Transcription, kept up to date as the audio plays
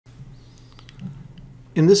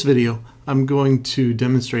In this video, I'm going to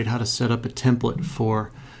demonstrate how to set up a template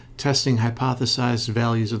for testing hypothesized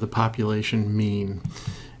values of the population mean.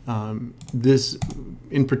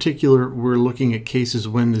 In particular, we're looking at cases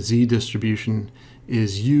when the z-distribution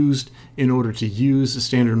is used. In order to use a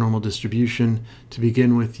standard normal distribution, to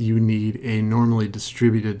begin with, you need a normally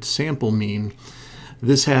distributed sample mean.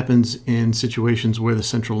 This happens in situations where the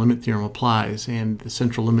central limit theorem applies, and the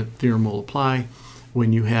central limit theorem will apply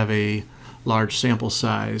when you have a large sample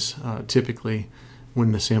size, typically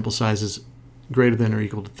when the sample size is greater than or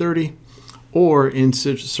equal to 30, or in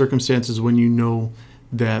such circumstances when you know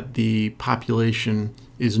that the population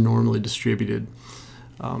is normally distributed.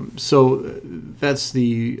 So that's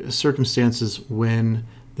the circumstances when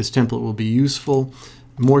this template will be useful.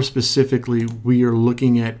 More specifically, we are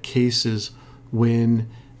looking at cases when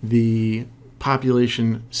the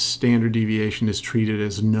population standard deviation is treated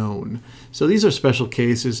as known. So these are special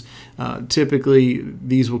cases. Typically,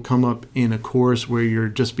 these will come up in a course where you're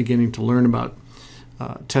just beginning to learn about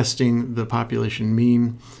testing the population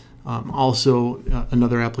mean. Also,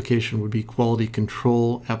 another application would be quality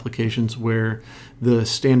control applications where the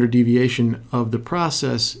standard deviation of the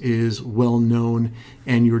process is well known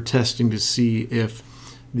and you're testing to see if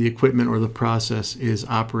the equipment or the process is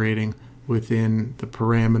operating within the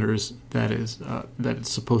parameters that it's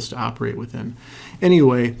supposed to operate within.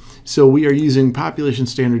 Anyway, so we are using population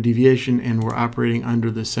standard deviation and we're operating under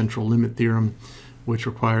the central limit theorem, which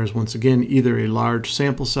requires, once again, either a large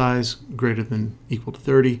sample size greater than equal to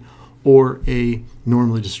 30 or a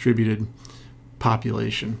normally distributed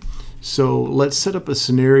population. So let's set up a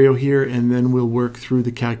scenario here and then we'll work through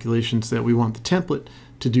the calculations that we want the template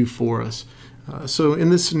to do for us. So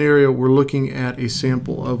in this scenario, we're looking at a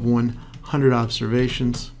sample of 100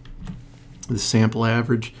 observations. The sample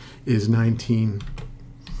average is 19.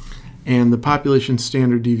 And the population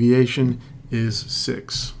standard deviation is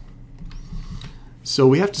 6. So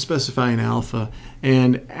we have to specify an alpha,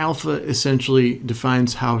 and alpha essentially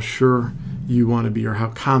defines how sure you want to be or how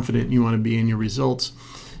confident you want to be in your results.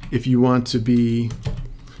 If you want to be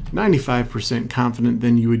 95% confident,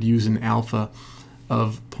 then you would use an alpha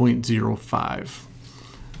of 0.05.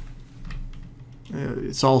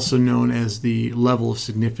 It's also known as the level of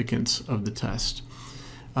significance of the test.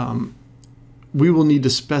 We will need to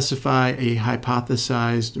specify a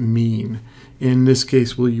hypothesized mean. In this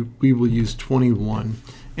case, we will use 21.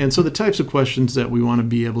 And so the types of questions that we want to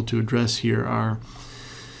be able to address here are,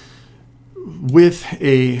 with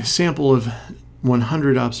a sample of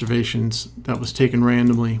 100 observations that was taken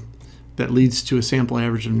randomly that leads to a sample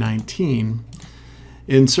average of 19,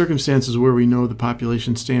 in circumstances where we know the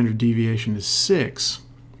population standard deviation is 6,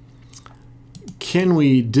 can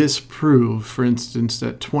we disprove, for instance,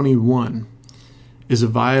 that 21 is a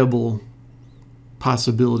viable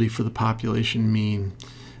possibility for the population mean?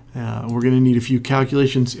 We're going to need a few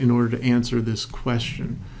calculations in order to answer this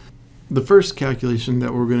question. The first calculation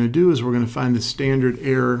that we're going to do is we're going to find the standard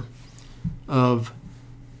error of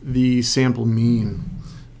the sample mean,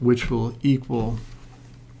 which will equal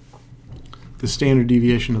the standard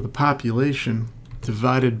deviation of the population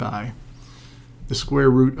divided by the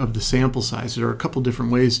square root of the sample size. There are a couple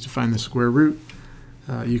different ways to find the square root.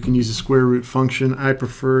 You can use a square root function. I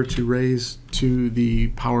prefer to raise to the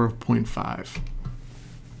power of 0.5.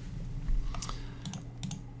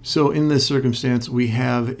 So in this circumstance, we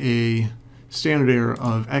have a standard error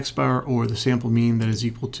of x bar, or the sample mean, that is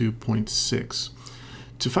equal to 0.6.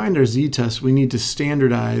 To find our z-test, we need to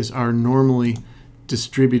standardize our normally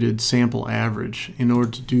distributed sample average. In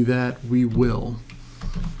order to do that, we will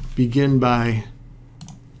begin by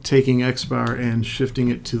taking x bar and shifting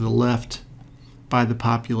it to the left by the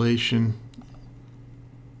population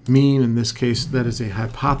mean. In this case, that is a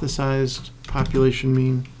hypothesized population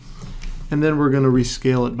mean. And then we're going to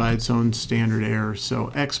rescale it by its own standard error. So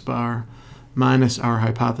x bar minus our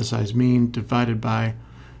hypothesized mean divided by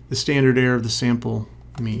the standard error of the sample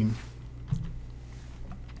mean.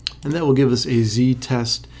 And that will give us a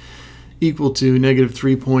z-test equal to negative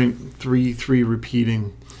 3.33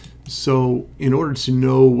 repeating. So in order to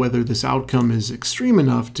know whether this outcome is extreme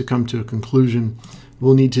enough to come to a conclusion,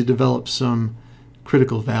 we'll need to develop some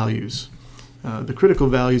critical values. The critical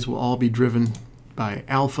values will all be driven by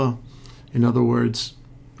alpha. In other words,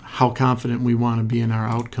 how confident we want to be in our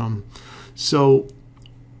outcome. So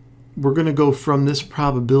we're going to go from this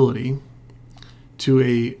probability to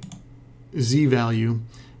a z-value,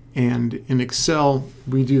 and in Excel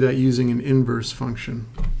we do that using an inverse function.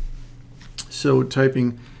 So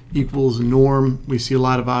typing equals norm, we see a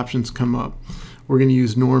lot of options come up. We're going to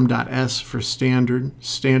use norm.s for standard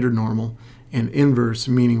normal, and inverse,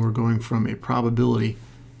 meaning we're going from a probability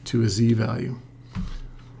to a z-value.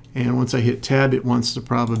 And once I hit tab, it wants the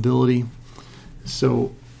probability.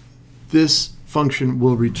 So this function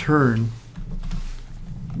will return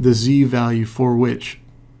the z value for which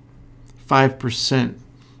 5%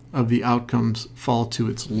 of the outcomes fall to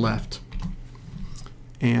its left.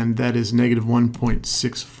 And that is negative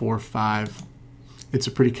 1.645. It's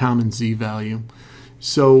a pretty common z value.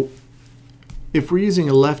 So if we're using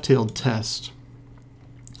a left-tailed test,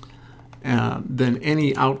 then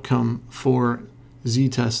any outcome for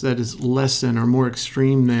z-test that is less than or more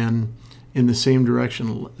extreme than in the same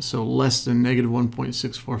direction, so less than negative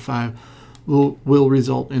 1.645, will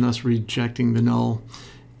result in us rejecting the null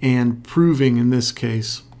and proving, in this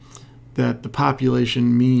case, that the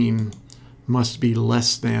population mean must be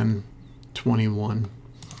less than 21.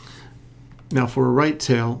 Now for a right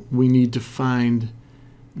tail, we need to find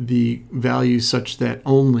the value such that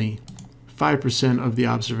only 5% of the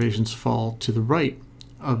observations fall to the right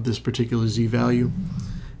of this particular z value.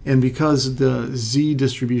 And because the z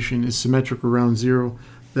distribution is symmetric around 0,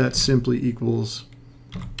 that simply equals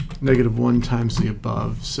negative 1 times the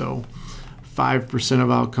above. So 5%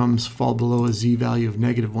 of outcomes fall below a z value of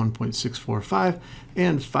negative 1.645,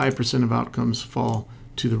 and 5% of outcomes fall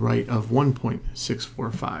to the right of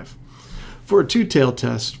 1.645. For a two-tailed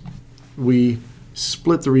test, we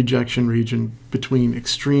split the rejection region between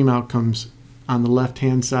extreme outcomes on the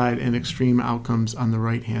left-hand side and extreme outcomes on the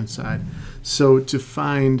right-hand side. So to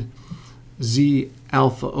find z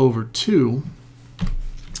alpha over 2,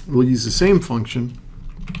 we'll use the same function,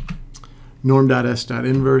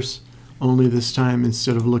 norm.s.inverse, only this time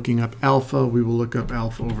instead of looking up alpha, we will look up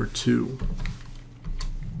alpha over 2.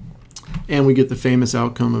 And we get the famous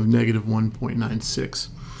outcome of negative 1.96.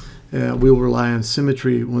 We'll rely on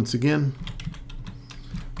symmetry once again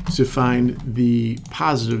to find the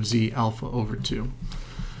positive z alpha over 2.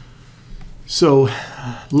 So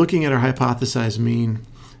looking at our hypothesized mean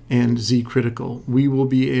and z critical, we will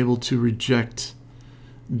be able to reject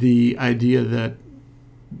the idea that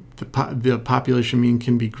the population mean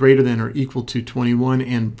can be greater than or equal to 21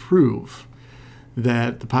 and prove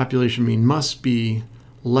that the population mean must be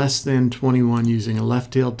less than 21 using a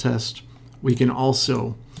left-tailed test. We can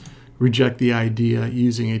also reject the idea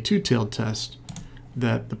using a two-tailed test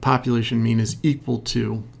that the population mean is equal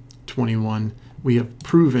to 21. We have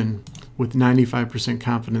proven with 95%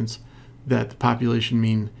 confidence that the population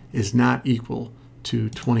mean is not equal to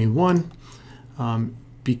 21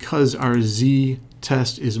 because our z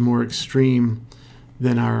test is more extreme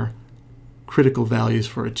than our critical values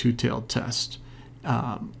for a two-tailed test.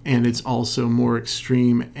 And it's also more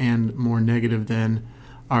extreme and more negative than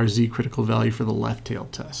our z critical value for the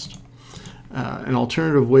left-tailed test. An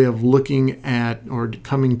alternative way of looking at or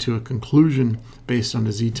coming to a conclusion based on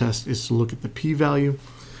the z-test is to look at the p-value.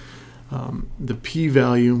 The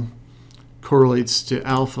p-value correlates to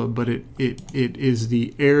alpha, but it is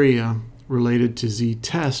the area related to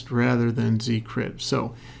z-test rather than z-crit.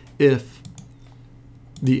 So if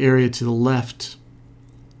the area to the left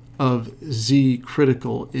of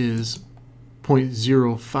z-critical is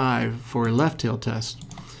 0.05 for a left-tailed test,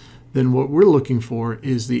 then what we're looking for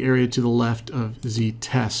is the area to the left of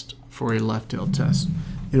z-test for a left-tailed test.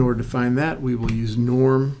 In order to find that, we will use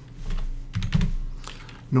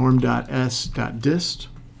norm.s.dist,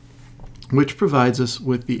 which provides us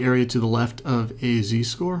with the area to the left of a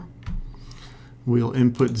z-score. We'll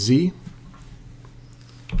input z,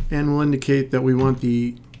 and we'll indicate that we want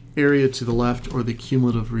the area to the left or the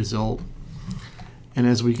cumulative result. And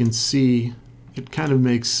as we can see, it kind of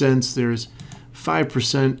makes sense. There's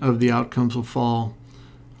 5% of the outcomes will fall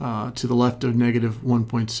to the left of negative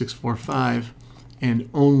 1.645, and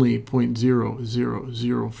only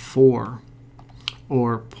 0.0004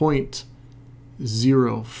 or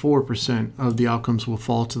 0.04% of the outcomes will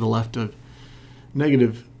fall to the left of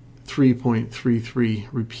negative 3.33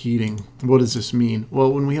 repeating. What does this mean?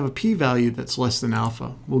 Well, when we have a p-value that's less than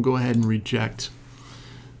alpha, we'll go ahead and reject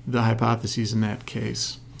the hypotheses in that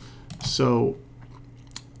case. So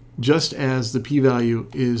just as the p-value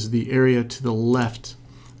is the area to the left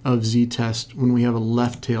of z-test when we have a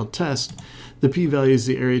left-tailed test, the p-value is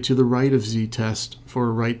the area to the right of z-test for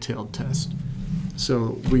a right-tailed test.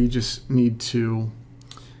 So we just need to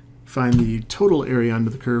find the total area under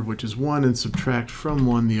the curve, which is 1, and subtract from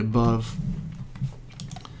 1 the above.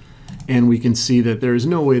 And we can see that there is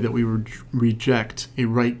no way that we would reject a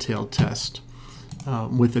right-tailed test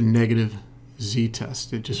with a negative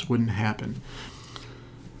z-test. It just wouldn't happen.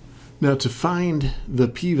 Now, to find the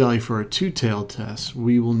p-value for a two-tailed test,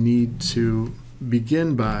 we will need to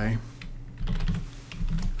begin by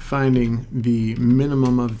finding the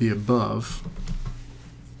minimum of the above.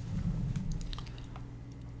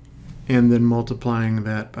 and then multiplying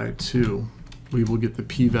that by 2, we will get the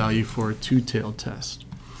p-value for a two-tailed test.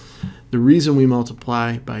 The reason we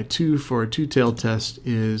multiply by 2 for a two-tailed test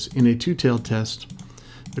is in a two-tailed test,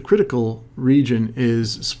 the critical region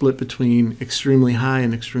is split between extremely high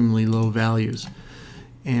and extremely low values.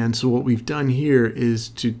 And so what we've done here is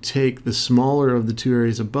to take the smaller of the two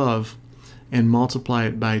areas above and multiply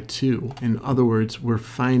it by 2. In other words, we're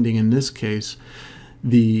finding in this case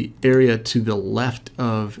the area to the left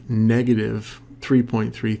of negative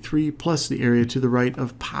 3.33 plus the area to the right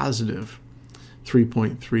of positive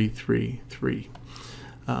 3.333.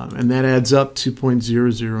 And that adds up to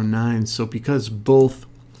 0.009. So because both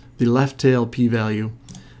the left tail p-value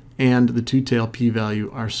and the two-tail p-value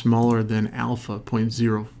are smaller than alpha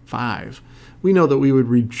 0.05, we know that we would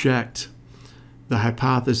reject the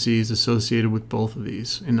hypotheses associated with both of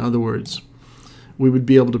these. In other words, we would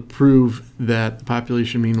be able to prove that the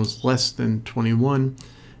population mean was less than 21,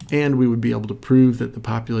 and we would be able to prove that the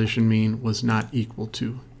population mean was not equal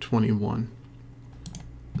to 21.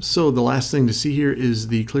 So the last thing to see here is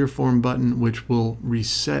the clear form button, which will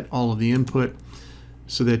reset all of the input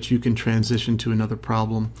so that you can transition to another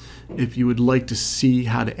problem. If you would like to see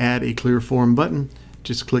how to add a clear form button,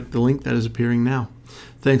 just click the link that is appearing now.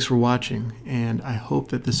 Thanks for watching, and I hope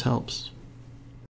that this helps.